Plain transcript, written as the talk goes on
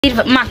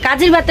মা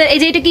কাজের ভাতের এই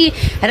যে এটা কি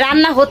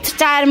রান্না হচ্ছে,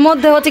 চায়ের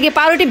মধ্যে হচ্ছে কি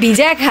পাউরুটি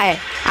ভিজায় খায়,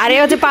 আর এই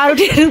হচ্ছে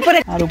পাউরুটির উপরে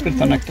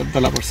একটা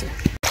দলা পড়ছে।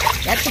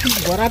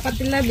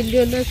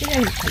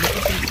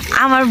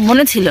 আমার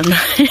মনে ছিল না,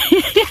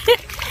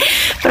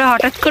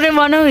 হঠাৎ করে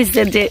মনে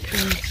হয়েছে যে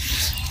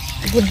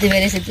বুদ্ধি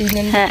বেড়েছে।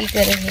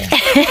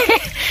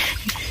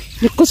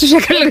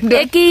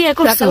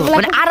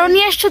 আরো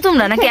নিয়ে আসছো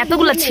তোমরা নাকি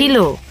এতগুলা ছিল?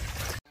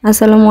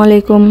 আসসালামু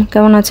আলাইকুম,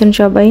 কেমন আছেন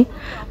সবাই?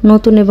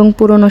 নতুন এবং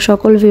পুরনো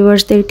সকল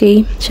ভিউয়ার্সদেরকেই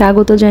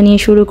স্বাগত জানিয়ে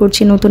শুরু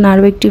করছি নতুন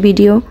আরও একটি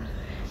ভিডিও।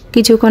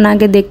 কিছুক্ষণ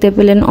আগে দেখতে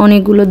পেলেন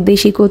অনেকগুলো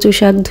দেশি কচু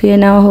শাক ধুয়ে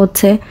নেওয়া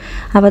হচ্ছে।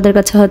 আপনাদের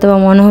কাছে হয়তো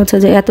মনে হচ্ছে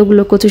যে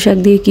এতগুলো কচু শাক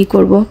দিয়ে কি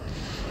করব।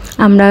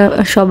 আমরা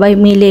সবাই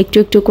মিলে একটু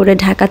একটু করে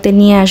ঢাকাতে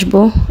নিয়ে আসব,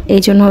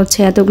 এই জন্য হচ্ছে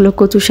এতগুলো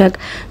কচু শাক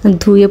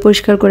ধুয়ে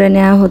পরিষ্কার করে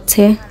নেওয়া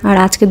হচ্ছে। আর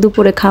আজকে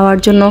দুপুরে খাওয়ার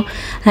জন্য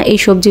এই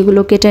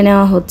সবজিগুলো কেটে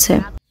নেওয়া হচ্ছে।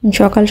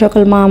 সকাল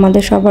সকাল মা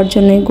আমাদের সবার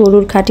জন্য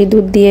গরুর খাঁটি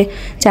দুধ দিয়ে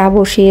চা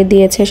বসিয়ে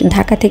দিয়েছে।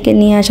 ঢাকা থেকে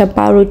নিয়ে আসা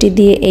পাউরুটি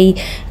দিয়ে এই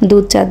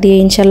দুধ চা দিয়ে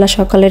ইনশাল্লাহ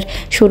সকালের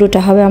শুরুটা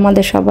হবে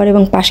আমাদের সবার।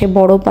 এবং পাশে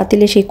বড়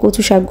পাতিলে সেই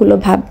কচু শাকগুলো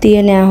ভাপ দিয়ে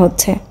নেওয়া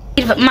হচ্ছে।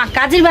 মা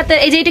কাজের ভাতের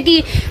এই যে এটা কি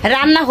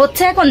রান্না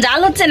হচ্ছে, এখন জাল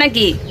হচ্ছে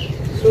নাকি?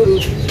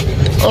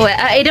 ও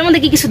এটার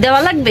মধ্যে কি কিছু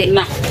দেওয়া লাগবে?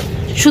 না,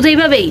 শুধু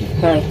এইভাবেই।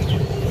 হ্যাঁ,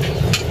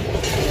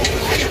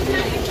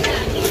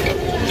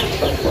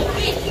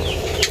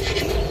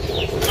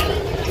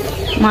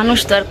 মানুষ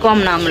তো আর কম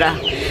না, আমরা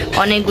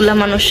অনেকগুলা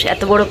মানুষ,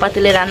 এত বড়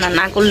পাতিলে রান্না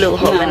না করলেও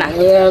হবে না।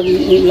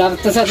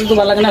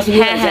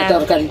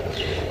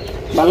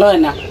 ভালো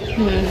হয় না।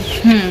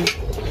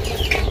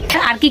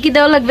 আর কি কি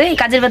দেওয়া লাগবে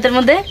কাজের ভাতের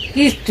মধ্যে?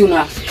 কিছু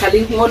না, খালি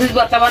মরিচ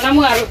ভর্তা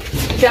বানাবো আর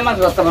মাছ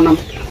ভর্তা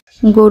বানাবো।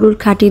 গরুর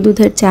খাঁটি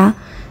দুধের চা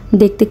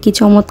দেখতে কি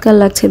চমৎকার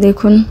লাগছে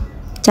দেখুন।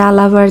 চা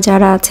লাভার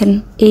যারা আছেন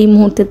এই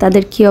মুহূর্তে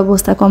তাদের কি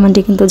অবস্থা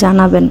কমেন্টে কিন্তু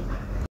জানাবেন।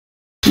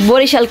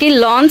 বরিশাল কি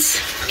লঞ্চ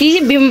কি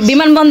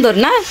বিমানবন্দর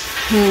না,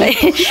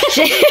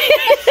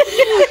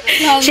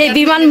 সেই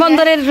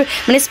বিমানবন্দরের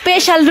মানে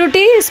স্পেশাল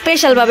রুটি,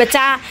 স্পেশাল ভাবে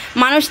চা,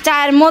 মানুষ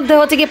চায়ের মধ্যে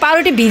হচ্ছে কি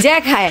পাউরুটি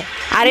ভিজায় খায়,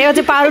 আর এই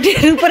হচ্ছে পাউরুটির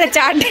উপরে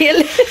চা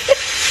ঢেলে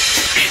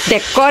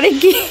দেখ করে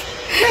কি।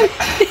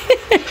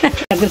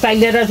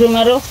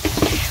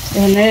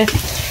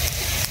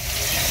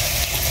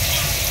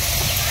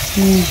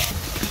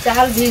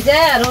 চাল ভিজে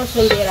আর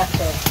রসুন দিয়ে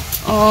রাখতে হবে।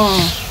 ও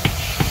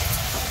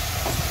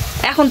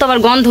এখন তো আবার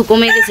গন্ধ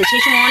কমে গেছে,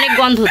 সেই সময় অনেক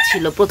গন্ধ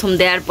ছিল প্রথম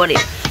দেওয়ার পরে।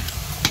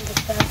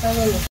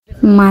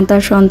 মা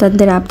তার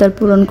সন্তানদের আবদার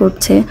পূরণ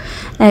করছে।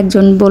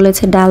 একজন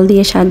বলেছে ডাল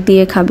দিয়ে শাক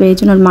দিয়ে খাবে, এই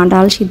জন্য মা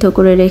ডাল সিদ্ধ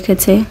করে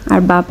রেখেছে। আর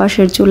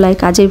বাপাসের চুলায়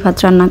কাজের ভাত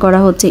রান্না করা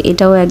হচ্ছে,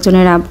 এটাও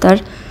একজনের আবদার।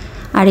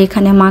 আর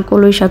এখানে মা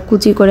কলই শাক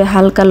কুচি করে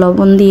হালকা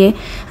লবণ দিয়ে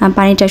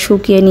পানিটা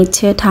শুকিয়ে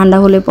নিচ্ছে। ঠান্ডা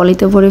হলে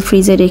পলিতে ভরে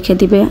ফ্রিজে রেখে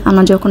দিবে,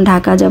 আমরা যখন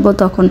ঢাকা যাব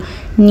তখন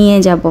নিয়ে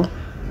যাব।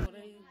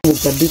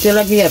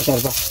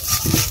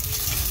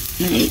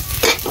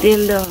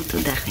 তেল দেওয়া তো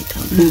দেখাইতে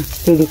হবে।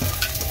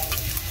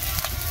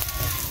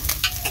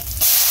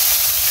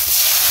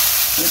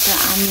 এটা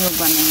আমিও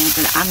বানাই,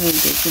 আমিও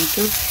দিই,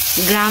 কিন্তু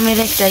গ্রামের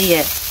একটা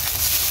ইয়ে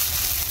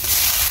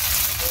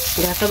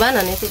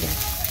বানান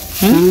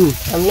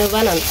আমিও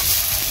বানান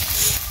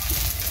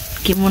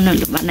কি মনে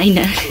হলো বানাই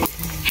না,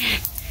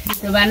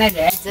 বানাই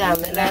যায়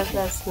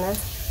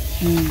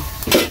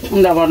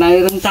না বানাই।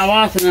 এরকম তাওয়া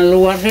আছে না,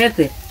 লোহার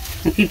খেয়েছে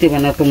কিতে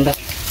বানা তোমরা?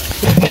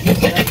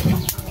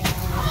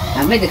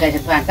 আমি দেখাচ্ছি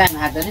পাঁচটা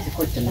হাত ধরে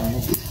করতে না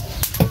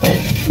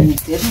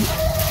নিচেন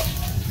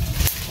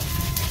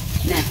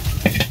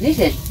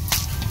নিচেন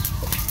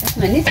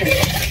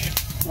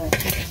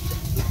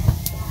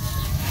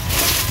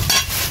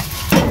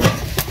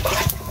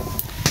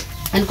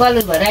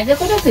কলের রাজ্য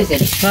করে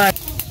তুইছেন।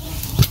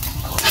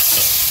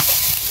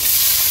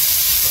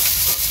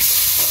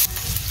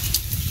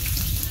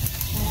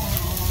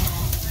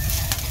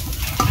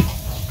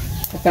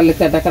 কালে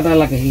কাটা কাটা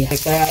লাগে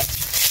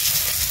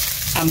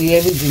আমি এ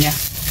বুঝি না,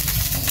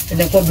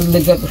 এটা কদুল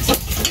দেখে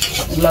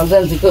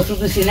লাউজাল থেকে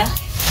শুধুছি না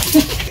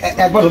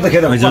একবার দেখে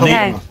দাও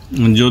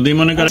যদি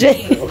মনে করে।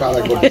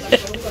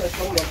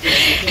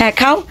 হ্যাঁ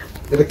খাও।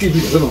 এটা কি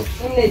দিছ না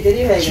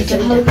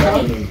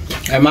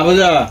এ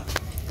মাবুজা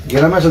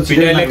গেরামে আসল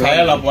পিটাইলে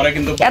খায়ালা পরে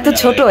কিন্তু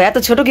এত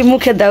ছোট কি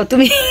মুখে দাও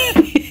তুমি?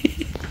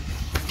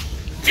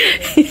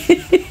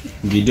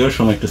 ভিডিওর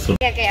সময় একটু ছোট।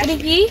 এটা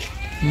কি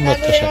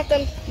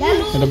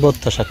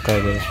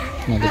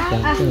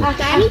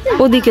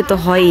ওদিকে তো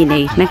হয়ই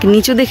নেই নাকি,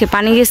 নিচু দেখে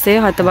পানি গেছে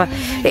হয়তো, বা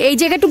এই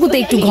জায়গাটুকুতে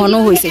একটু ঘন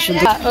হয়েছে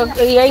শুধু।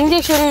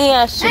 ইঞ্জেকশন নিয়ে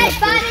আসছে,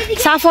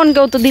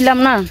 সাফনকেও তো দিলাম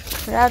না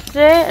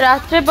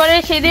রাত্রে পরে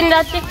সেদিন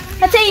রাত্রে।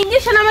 আচ্ছা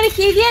ইঞ্জেকশন আমার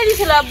কি দিয়ে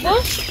দিছিল আব্বু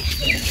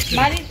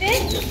বাড়িতে?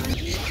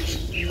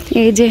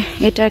 এই যে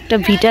এটা একটা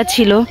ভিটা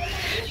ছিল,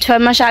 6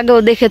 মাস আগেও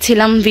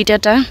দেখেছিলাম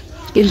ভিটাটা,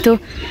 কিন্তু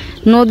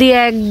নদী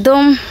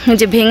একদম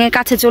যে ভেঙে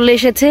কাছে চলে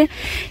এসেছে।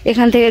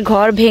 এখান থেকে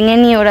ঘর ভেঙে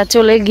নিয়ে ওরা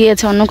চলে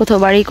গিয়েছে, অন্য কোথাও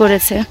বাড়ি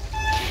করেছে।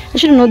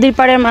 আসলে নদীর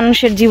পাড়ের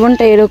মানুষের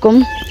জীবনটা এরকম,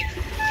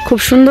 খুব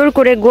সুন্দর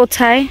করে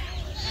গোছায়,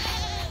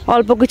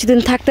 অল্প কিছুদিন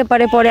থাকতে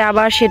পারে, পরে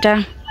আবার সেটা।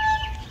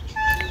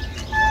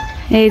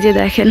 এই যে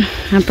দেখেন,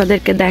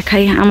 আপনাদেরকে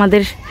দেখাই,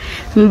 আমাদের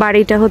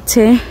বাড়িটা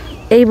হচ্ছে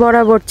এই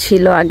বরাবর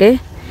ছিল আগে,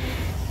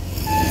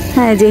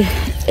 হ্যাঁ যে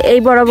এই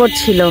বরাবর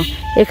ছিল,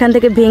 এখান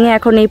থেকে ভেঙে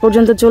এখন এই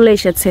পর্যন্ত চলে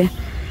এসেছে।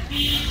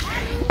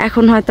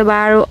 এখন হয়তো বা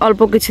আরও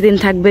অল্প কিছুদিন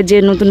থাকবে, যে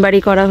নতুন বাড়ি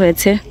করা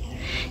হয়েছে।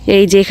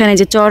 এই যে এখানে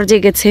যে চর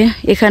জেগেছে,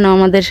 এখানেও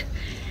আমাদের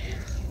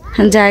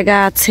জায়গা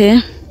আছে।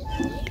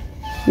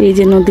 এই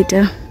যে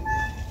নদীটা,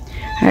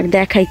 আর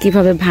দেখাই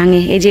কিভাবে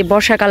ভাঙে। এই যে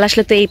বর্ষাকাল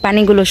আসলে তো এই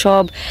পানিগুলো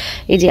সব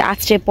এই যে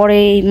আছড়ে পড়ে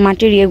এই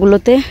মাটির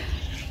ইয়েগুলোতে।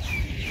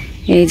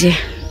 এই যে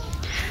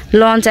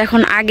লঞ্চ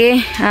এখন আগে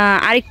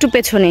আরেকটু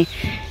পেছনে,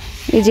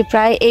 এই যে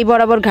প্রায় এই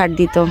বরাবর ঘাট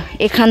দিত,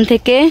 এখান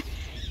থেকে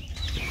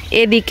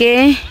এদিকে,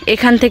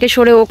 এখান থেকে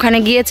সরে ওখানে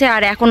গিয়েছে।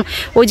 আর এখন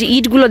ওই যে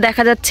ইটগুলো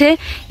দেখা যাচ্ছে,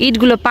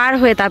 ইটগুলো পার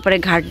হয়ে তারপরে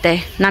ঘাট দেয়,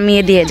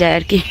 নামিয়ে দিয়ে যায়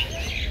আর কি।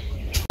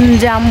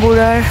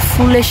 জাম্বুরার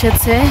ফুল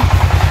এসেছে।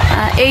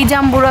 এই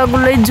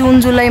জাম্বুরাগুলোই জুন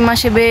জুলাই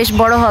মাসে বেশ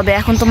বড় হবে,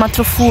 এখন তো মাত্র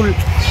ফুল।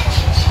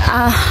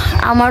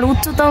 আমার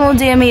উচ্চতম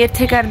যে আমি এর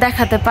থেকে আর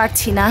দেখাতে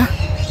পারছি না।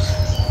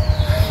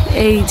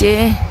 এই যে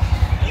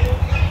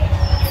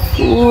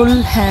ফুল,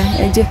 হ্যাঁ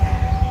এই যে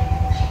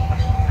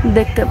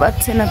দেখতে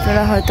পাচ্ছেন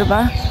আপনারা হয়তো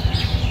বা,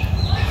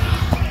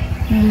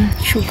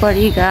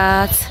 সুপারি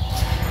গাছ।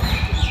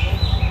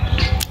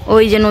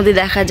 ওই যে নদী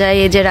দেখা যায়,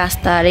 এই যে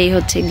রাস্তা, আর এই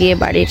হচ্ছে গিয়ে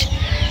বাড়ির।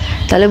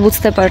 তাহলে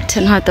বুঝতে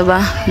পারছেন হয়তো বা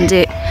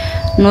যে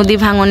নদী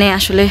ভাঙনে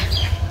আসলে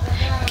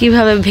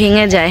কিভাবে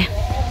ভেঙে যায়।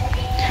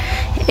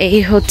 এই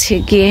হচ্ছে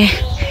গিয়ে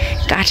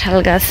কাঁঠাল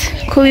গাছ,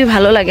 খুবই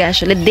ভালো লাগে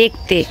আসলে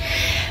দেখতে।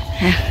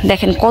 হ্যাঁ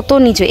দেখেন কত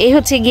নিচু, এই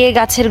হচ্ছে গিয়ে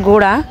গাছের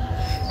গোড়া,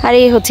 আর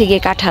এই হচ্ছে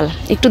গিয়ে কাঁঠাল।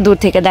 একটু দূর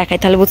থেকে দেখাই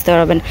তাহলে বুঝতে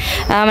পারবেন।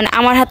 মানে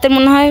আমার হাতে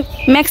মনে হয়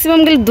ম্যাক্সিমাম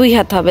গেলে 2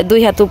 হাত হবে, 2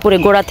 হাত উপরে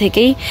গোড়া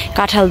থেকেই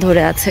কাঁঠাল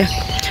ধরে আছে।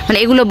 মানে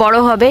এগুলো বড়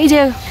হবে, এই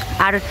যে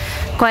আর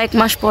কয়েক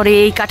মাস পরে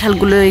এই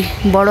কাঁঠালগুলোই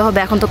বড় হবে।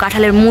 এখন তো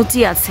কাঁঠালের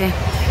মুচি আছে,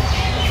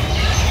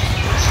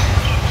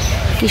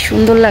 কি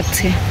সুন্দর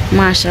লাগছে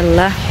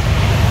মাশাআল্লাহ।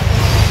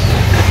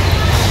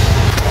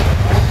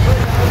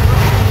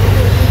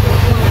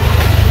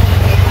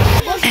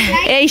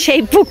 এই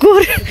সেই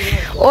পুকুর,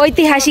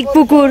 ঐতিহাসিক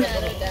পুকুর।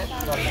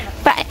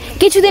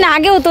 কিছুদিন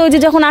আগেও তো যে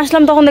যখন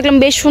আসলাম তখন দেখলাম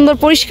বেশ সুন্দর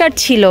পরিষ্কার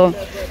ছিল।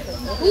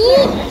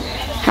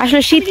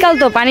 আসলে শীতকাল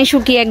তো পানি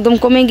শুকিয়ে একদম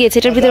কমে গিয়েছে,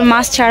 এটার ভিতরে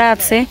মাছ ছাড়া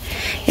আছে।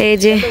 এই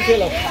যে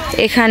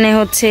এখানে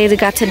হচ্ছে এই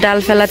গাছের ডাল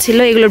ফেলা ছিল,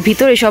 এগুলোর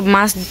ভিতরে সব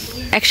মাছ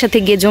একসাথে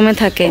গিয়ে জমে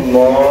থাকে।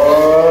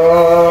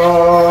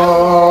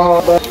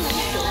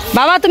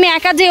 বাবা তুমি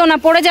একা যেও না,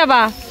 পড়ে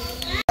যাবা।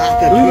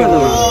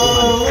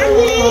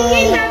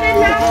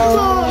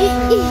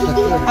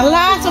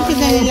 আল্লাহ চোখে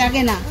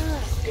লাগে না।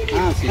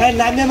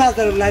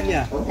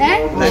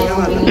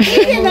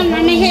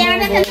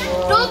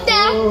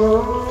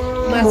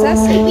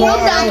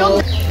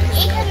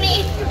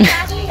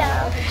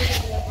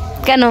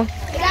 কেন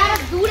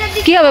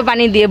কি হবে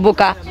পানি দিয়ে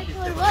বোকা?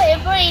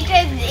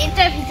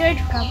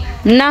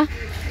 না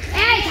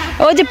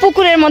ওই যে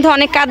পুকুরের মধ্যে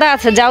অনেক কাদা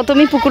আছে, যাও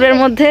তুমি পুকুরের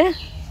মধ্যে।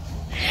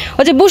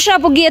 ওই যে বুশরা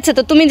আপু গিয়েছে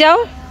তো তুমি যাও।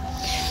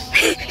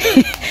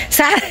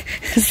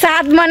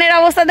 সাদমানের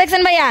অবস্থা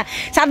দেখছেন ভাইয়া?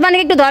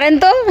 সাদমানকে একটু ধরেন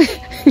তো।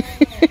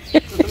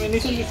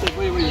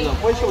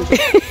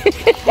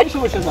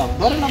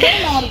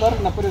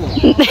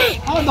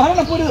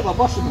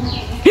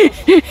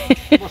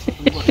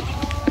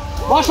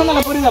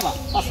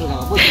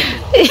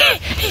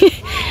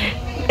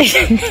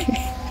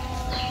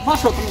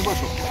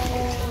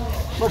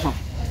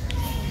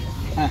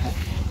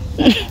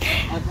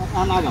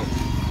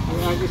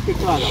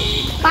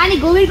 পানি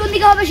গভীর কোন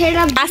দিকে হবে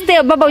সেটা আস্তে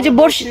বাবা। ওই যে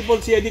বর্ষি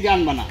বলছি এদিকে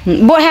আনবা না।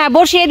 হ্যাঁ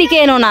বর্ষি এদিকে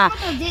এনো না,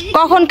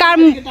 কখন কার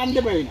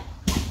টানতে পারি না।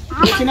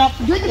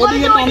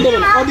 ওদিকে টান দেবে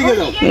না, ওদিকে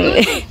যাও,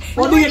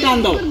 ওদিকে টান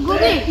দাও।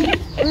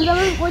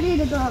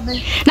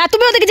 না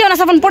তুমি ওদিকে যাও না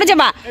সাফওয়ান, পড়ে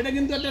যাবা। এটা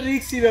কিন্তু একটা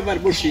রিস্কি ব্যাপার।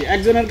 বসি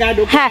একজনের গায়ে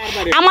ঢোকে। হ্যাঁ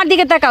আমার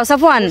দিকে তাকাও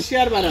সাফওয়ান,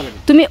 শেয়ার বাড়াবে।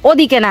 তুমি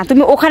ওদিকে না,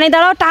 তুমি ওখানে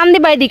দাঁড়াও, টান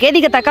দিবা এদিকে।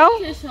 এদিকে তাকাও,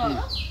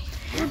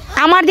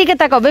 আমার দিকে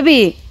তাকাও বেবি।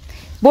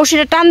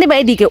 বর্ষিটা টান দিবা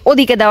এদিকে,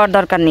 ওদিকে দেওয়ার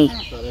দরকার নেই।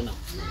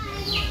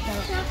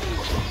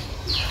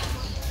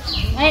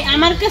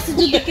 আমার কাছে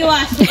যদি কেউ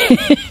আসে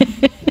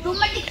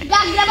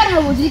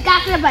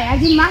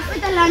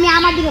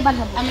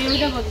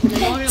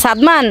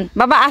সাদমান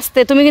বাবা আসতে,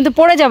 তুমি কিন্তু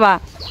পড়ে যাবা।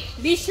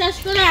 বিশ্বাস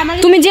করে আমার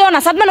তুমি যেও না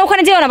সাদমান,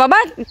 ওখানে যেও না বাবা,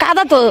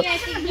 কাদা তো,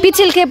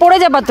 পিছিল খেয়ে পড়ে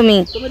যাবা তুমি।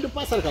 তুমি একটু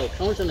পাসার খাও,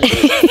 সমস্যা নেই।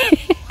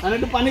 আর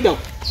একটু পানি দাও,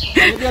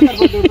 পানি দিয়ে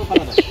তারপর দুটো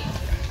পালা দাও।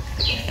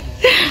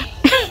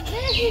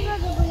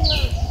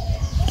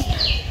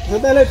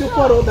 তাহলে একটু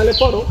পড়ো, তাহলে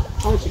পড়ো,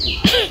 সমস্যা কি?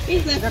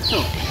 দেখছো?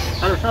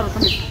 আরে সরো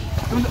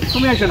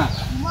তুমি আসো না,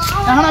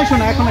 এখন আসো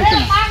না, এখন আসো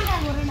না।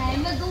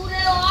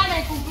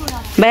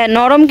 ভাই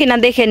নরম কিনা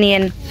দেখে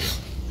নিয়েন।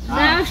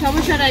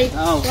 সমস্যা নাই,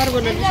 করবো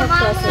না,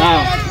 শক্ত আছে।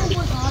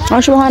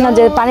 অনেক সময় হয় না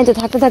যে পানিতে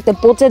থাকতে থাকতে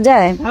পচে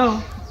যায়।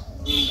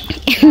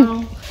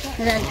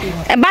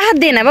 বাঁ হাত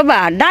দিয়ে না বাবা,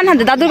 ডান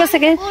হাতে দাদুর কাছ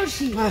থেকে।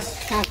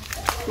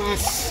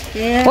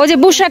 ওই যে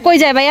বুশরা কই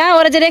যায় ভাইয়া?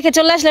 ওরা যে রেখে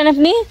চলে আসলেন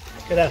আপনি,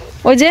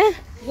 ওই যে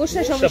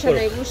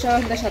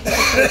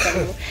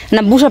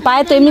না বুসা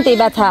পায়ে তো এমনিতেই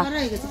ব্যথা।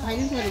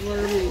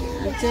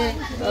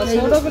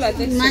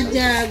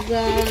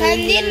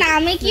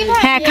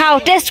 হ্যাঁ খাও,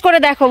 টেস্ট করে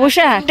দেখো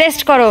বুসা,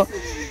 টেস্ট করো,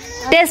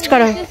 টেস্ট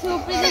করো।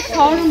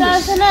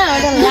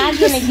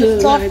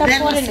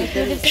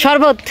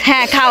 শরবত,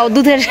 হ্যাঁ খাও,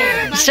 দুধের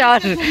সর,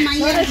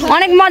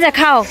 অনেক মজা,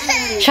 খাও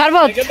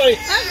শরবত।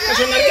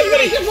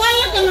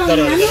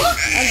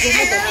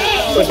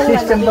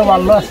 সিস্টেম তো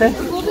ভালো আছে।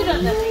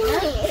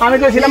 আমি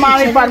কইছিলাম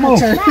আমি পারবো।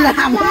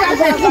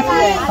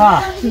 হ্যাঁ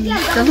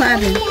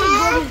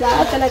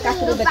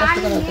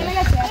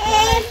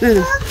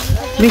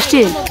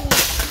বৃষ্টি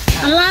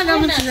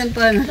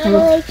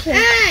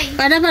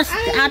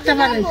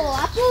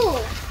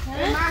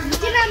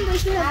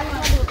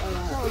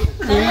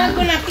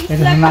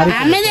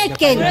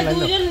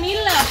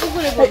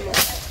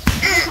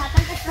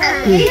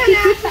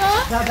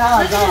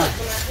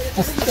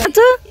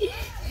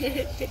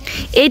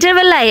এইটার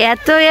বেলায়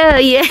এত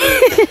ইয়ে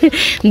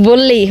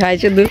বললেই হয়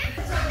শুধু।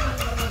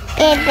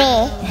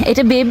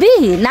 এটা বেবি,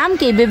 নাম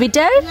কি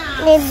বেবিটার?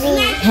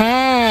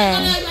 হ্যাঁ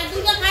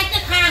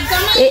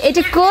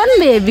এটা কোন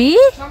বেবি?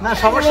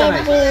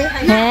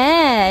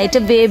 হ্যাঁ এটা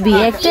বেবি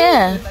একটা।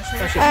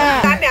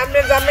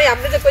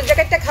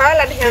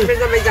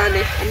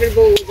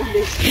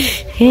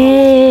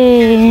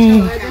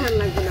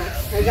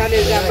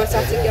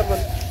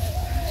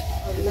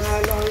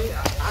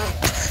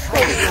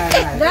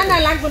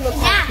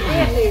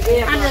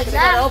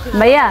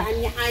 ভাইয়া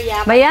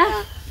ভাইয়া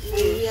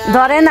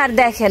ধরেন আর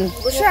দেখেন,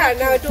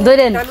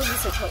 ধরেন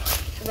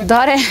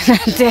ধরেন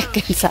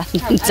দেখেন,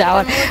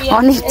 যাওয়ার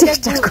অনেক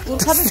চেষ্টা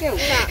করতেছে।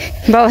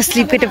 বাবা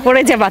স্লিপ কেটে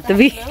পড়ে যাবা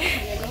তুমি।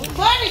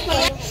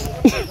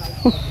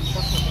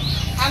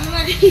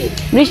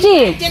 বৃষ্টি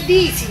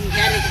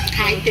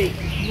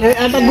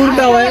একটা গুড়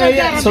দাও,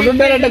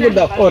 ছোটটার একটা গুড়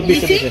দাও। ও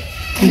দিছে দিছে,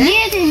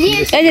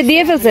 এই যে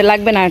দিয়ে ফেলছে,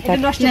 লাগবে না।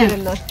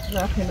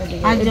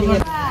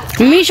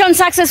 মিশন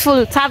সাকসেসফুল,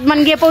 সাফমান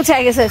গিয়ে পৌঁছে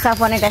গেছে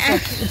সাফওয়ানের কাছে।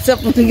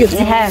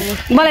 হ্যাঁ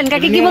বলেন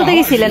কাকি কি বলতে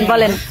গেছিলেন,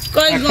 বলেন।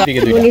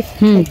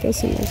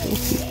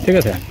 ঠিক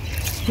আছে,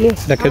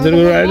 খেজুর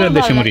গুড় আর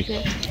দেশি মুড়ি,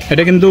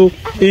 এটা কিন্তু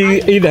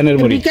এই ধানের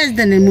মুড়ি। বিকাশ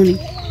ধানের মুড়ি,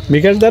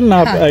 বিকাশ ধান না,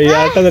 এই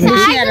আরেকটা ধান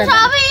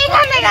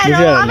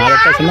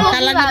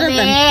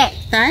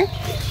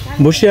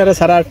ভুসিয়ারা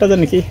সারা আটটা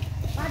জানি কি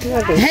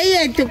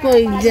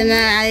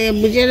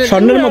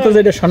স্বর্ণের মতো,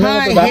 যেটা স্বর্ণের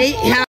মতো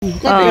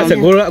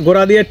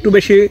গোড়া দিয়ে একটু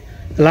বেশি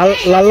লাল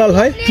লাল লাল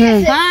হয়।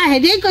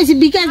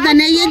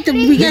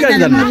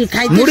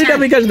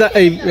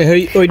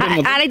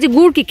 আর এই যে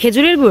গুড় কি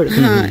খেজুরের গুড়?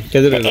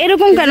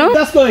 এরকম কেন?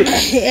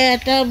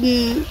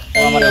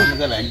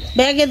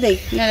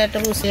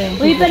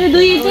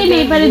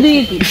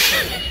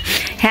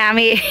 হ্যাঁ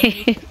আমি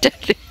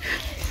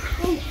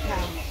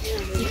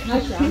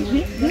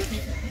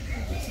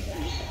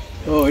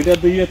এটা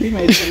দুই তিন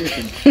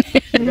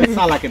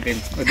সালাকে তেল,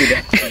 ওই দুইটা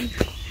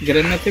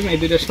গ্রেনেড তেল, এই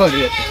দুইটা সরি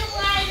আছে।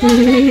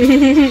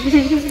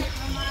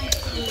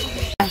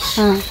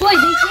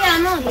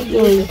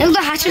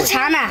 হাঁসের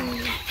ছানা,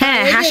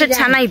 হ্যাঁ হাঁসের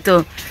ছানাই তো।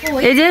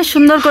 এই যে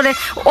সুন্দর করে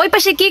ওই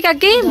পাশে কি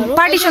কাকি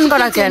পার্টিশন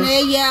করা কেন?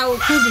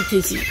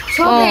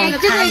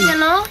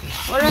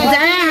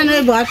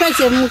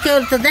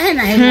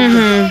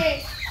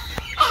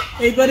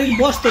 এই বাড়ির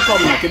বস তো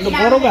কম না, কিন্তু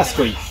বড় গাছ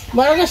কই?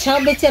 বড় গাছ সব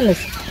বেঁচে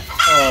গেছে।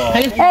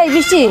 এই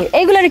বৃষ্টি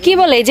এইগুলার কি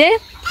বলে? এই যে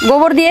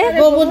গোবর দিয়ে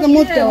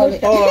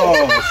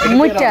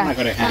মুইটা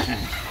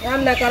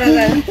রান্না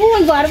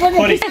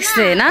করা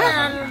যায় না?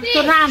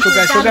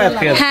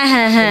 হ্যাঁ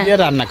হ্যাঁ হ্যাঁ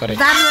রান্না করে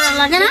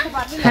লাগে না?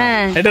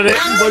 হ্যাঁ এটা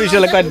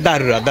বরিশালে কয়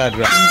দারুরা,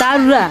 দারুরা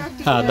দারুরা।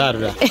 হ্যাঁ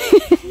দারুরা,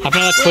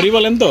 আপনারা খড়ি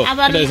বলেন তো।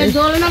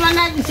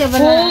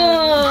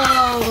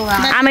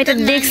 আমি এটা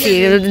দেখছি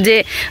যে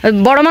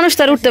বড় মানুষ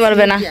তার উঠতে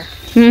পারবে না।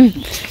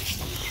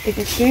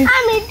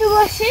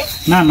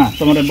 না না,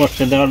 তোমার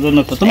বসতে দেওয়ার জন্য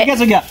তো তুমি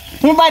গেছো গিয়া,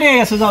 তুমি বাইরে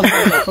গেছো, যাও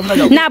তোমরা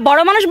যাও। না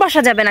বড় মানুষ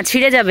বসা যাবে না,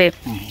 ছিঁড়ে যাবে।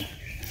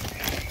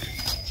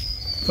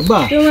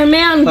 বাহ, তোমার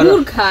মেয়ে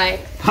আঙ্গুর খায়,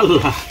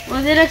 আল্লাহ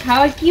ওদের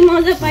খাওয়ার কি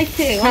মজা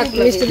পাইছে।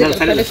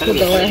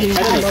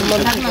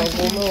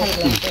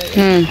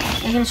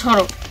 এখন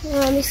সরো,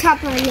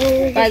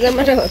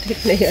 পায়জামাটা ঠিক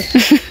নেই।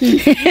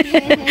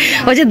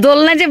 ওই যে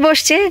দোলনা যে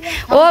বসছে,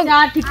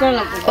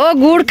 ও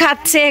গুড়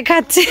খাচ্ছে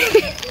খাচ্ছে।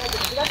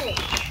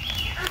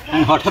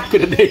 হঠাৎ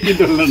করে দেখি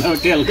দোলনা না,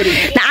 খেয়াল করি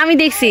না আমি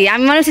দেখছি,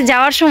 আমি মনে হচ্ছে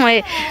যাওয়ার সময়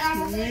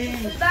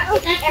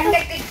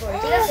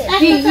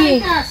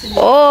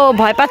ও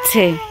ভয়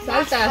পাচ্ছে।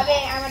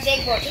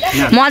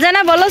 মজা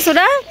না বলো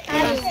সুরা?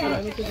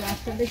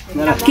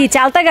 কি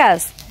চালতা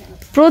গাছ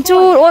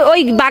প্রচুর ওই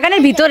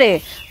বাগানের ভিতরে?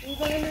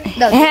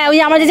 হ্যাঁ ওই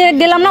আমরা যে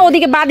গেলাম না,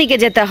 ওদিকে বাদিকে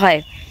যেতে হয়।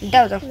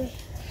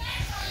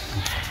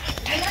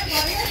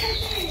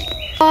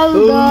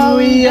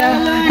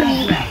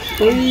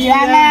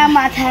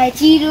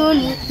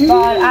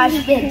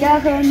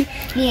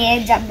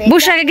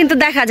 বুশরাকে কিন্তু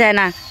দেখা যায়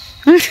না।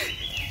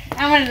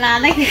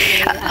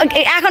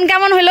 এখন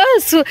কেমন হলো?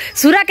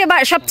 সুরাকে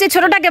সবচেয়ে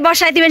ছোটটাকে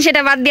বসাই দিবেন,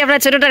 সেটা বাদ দিয়ে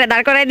আপনারা ছোটটাকে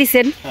দাঁড় করাই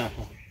দিচ্ছেন।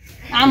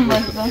 আম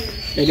বসবো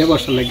এটা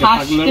বসার লাগে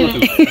পাগলের মতো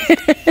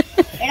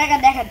এটাকে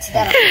দেখাচ্ছি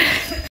দাঁড়া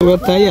এবার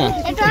তাইয়া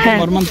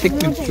মর্মান্তিক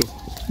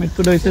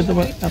মৃত্যুটা হয়েছে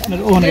তোমার আপনার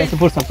ওখানে গেছে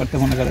প্রস্তাব করতে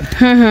মনে করেন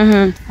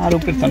আর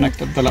উপরে তো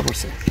একটা ধলা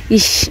পড়ছে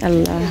ইস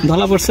আল্লাহ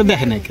ধলা পড়ছে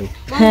দেখে নাই কেউ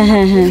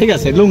ঠিক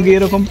আছে লুঙ্গি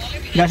এরকম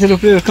গাছের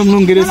উপরে এরকম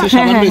লুঙ্গি রয়েছে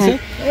সাবান রয়েছে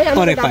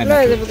পরে পায় না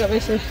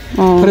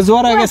পরে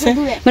জ্বর হয়ে গেছে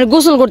মানে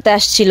গোসল করতে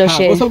আসছিল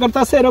সে গোসল করতে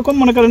আসছে এরকম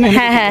মনে করেন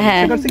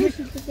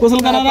গোসল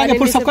করার আগে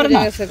প্রস্তাব করে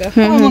না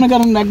মনে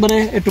করেন একবারে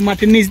একটু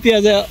মাটির নিচ দিয়ে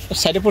যে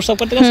সাইডে প্রস্তাব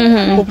করতে গেছে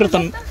উপরে তো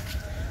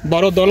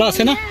বড় দলা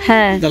আছে না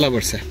দলা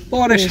পড়ছে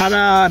পরে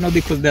সারা নদী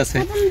খুঁজতে আছে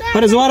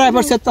পরে জোয়ার আয়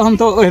পড়ছে তখন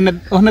তো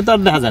ওখানে তো আর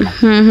দেখা যায় না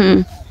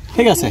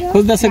ঠিক আছে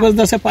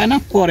খুঁজতে আছে পায় না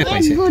পরে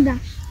পাইছে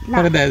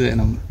পরে দেখা যায়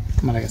না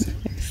মারা গেছে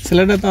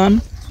ছেলেটা তখন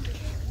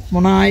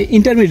মনে হয়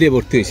ইন্টারমিডিয়েট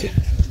ভর্তি হয়েছে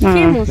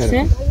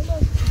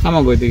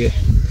আমার বই দিকে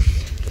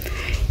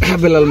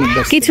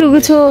কিছু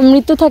কিছু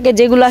মৃত্যু থাকে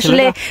যেগুলো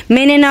আসলে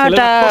মেনে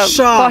নেওয়াটা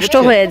কষ্ট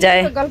হয়ে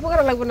যায় গল্প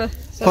করা লাগবে না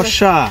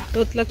ফর্সা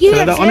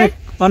অনেক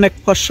অনেক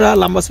ফর্সা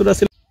লম্বা চূড়া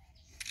ছিল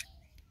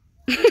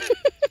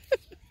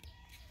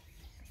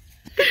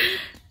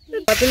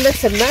পাতিল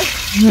দেখছেন না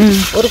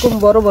ওরকম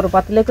বড় বড়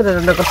পাতিলে করে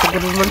রান্না করছে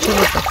গরুর মাংসের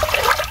মতো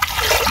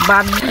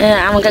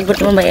আমাকে একবার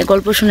তোমার ভাইয়া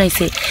গল্প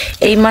শোনাইছে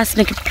এই মাছ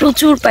নাকি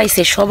প্রচুর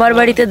পাইছে সবার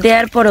বাড়িতে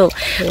দেওয়ার পরেও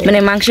মানে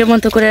মাংসের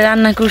মতো করে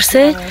রান্না করছে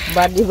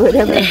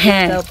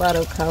হ্যাঁ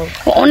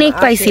অনেক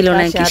পাইছিল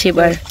নাকি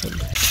সেবার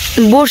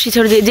বড়শি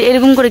ছড়ে যে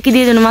এরকম করে কি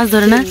দিয়ে যেন মাছ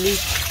ধরে না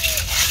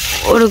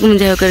ওরকম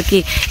যাই হোক আর কি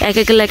এক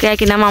এক এলাকায়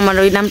একই নাম আমার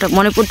ওই নামটা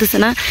মনে পড়তেছে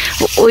না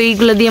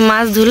ওইগুলো দিয়ে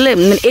মাছ ধরলে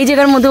এই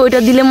জায়গার মধ্যে ওইটা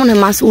দিলে মনে হয়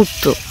মাছ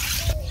উঠতো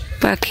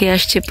পাখি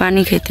আসছে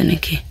পানি খেতে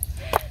নাকি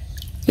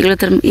এগুলো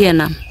তার ইয়ে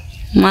নাম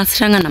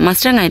মাছরাঙা না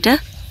মাছরাঙা এটা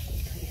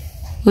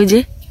ওই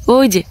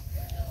যে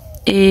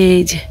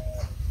এই যে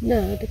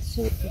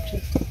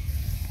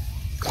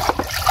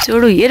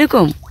চড়ুই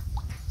এরকম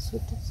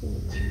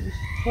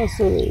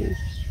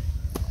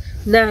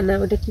না না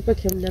ওটা কি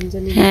পাখি আমি নাম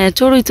জানি হ্যাঁ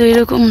চড়ুই তো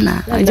এরকম না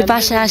ওই যে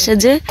পাশে আসে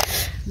যে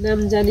নাম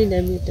জানি না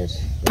আমি এটার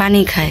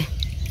পানি খায়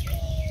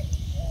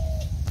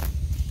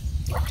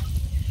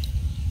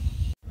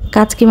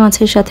কাচকি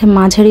মাছের সাথে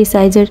মাঝারি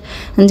সাইজের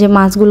যে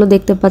মাছগুলো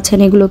দেখতে পাচ্ছেন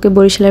এগুলোকে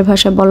বরিশালের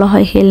ভাষায় বলা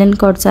হয় হেলেন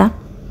করচা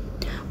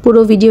পুরো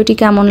ভিডিওটি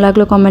কেমন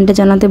লাগলো কমেন্টে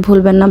জানাতে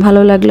ভুলবেন না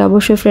ভালো লাগলে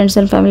অবশ্যই ফ্রেন্ডস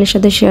অ্যান্ড ফ্যামিলির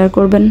সাথে শেয়ার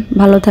করবেন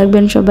ভালো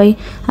থাকবেন সবাই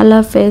আল্লাহ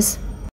হাফেজ